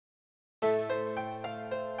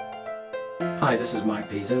Hi, this is Mike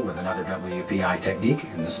Pisa with another WPI technique.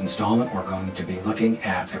 In this installment, we're going to be looking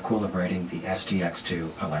at equilibrating the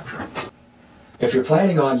STX2 electrodes. If you're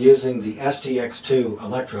planning on using the STX2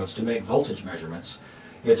 electrodes to make voltage measurements,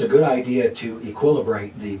 it's a good idea to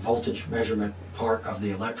equilibrate the voltage measurement part of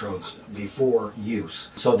the electrodes before use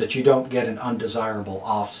so that you don't get an undesirable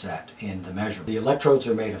offset in the measurement. The electrodes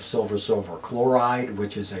are made of silver chloride,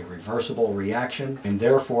 which is a reversible reaction, and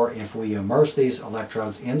therefore if we immerse these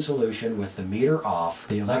electrodes in solution with the meter off,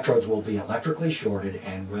 the electrodes will be electrically shorted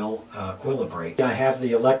and will equilibrate. I have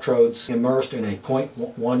the electrodes immersed in a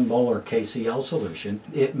 0.1 molar KCl solution.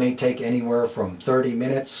 It may take anywhere from 30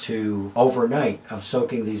 minutes to overnight of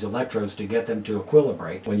soaking these electrodes to get them to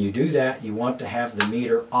equilibrate. When you do that, you want to have the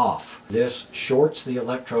meter off. This shorts the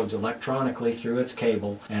electrodes electronically through its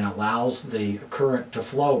cable and allows the current to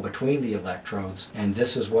flow between the electrodes, and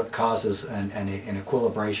this is what causes an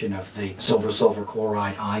equilibration of the silver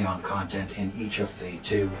chloride ion content in each of the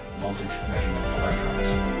two voltage measurement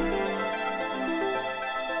electrodes.